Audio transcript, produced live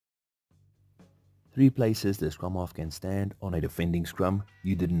Three places the scrum half can stand on a defending scrum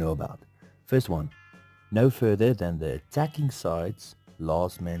you didn't know about. First one, no further than the attacking side's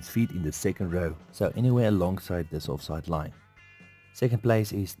last man's feet in the second row, so anywhere alongside this offside line. Second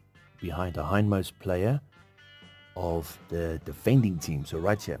place is behind the hindmost player of the defending team, so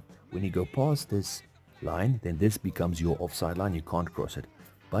right here. When you go past this line, then this becomes your offside line. You can't cross it,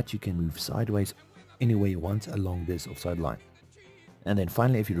 but you can move sideways anywhere you want along this offside line. And then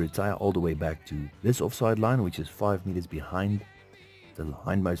finally, if you retire all the way back to this offside line, which is 5 meters behind the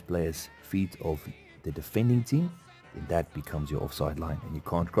hindmost player's feet of the defending team, then that becomes your offside line, and you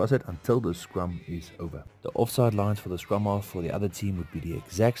can't cross it until the scrum is over. The offside lines for the scrum half for the other team would be the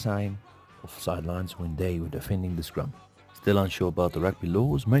exact same offside lines when they were defending the scrum. Still unsure about the rugby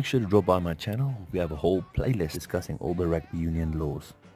laws? Make sure to drop by my channel. We have a whole playlist discussing all the rugby union laws.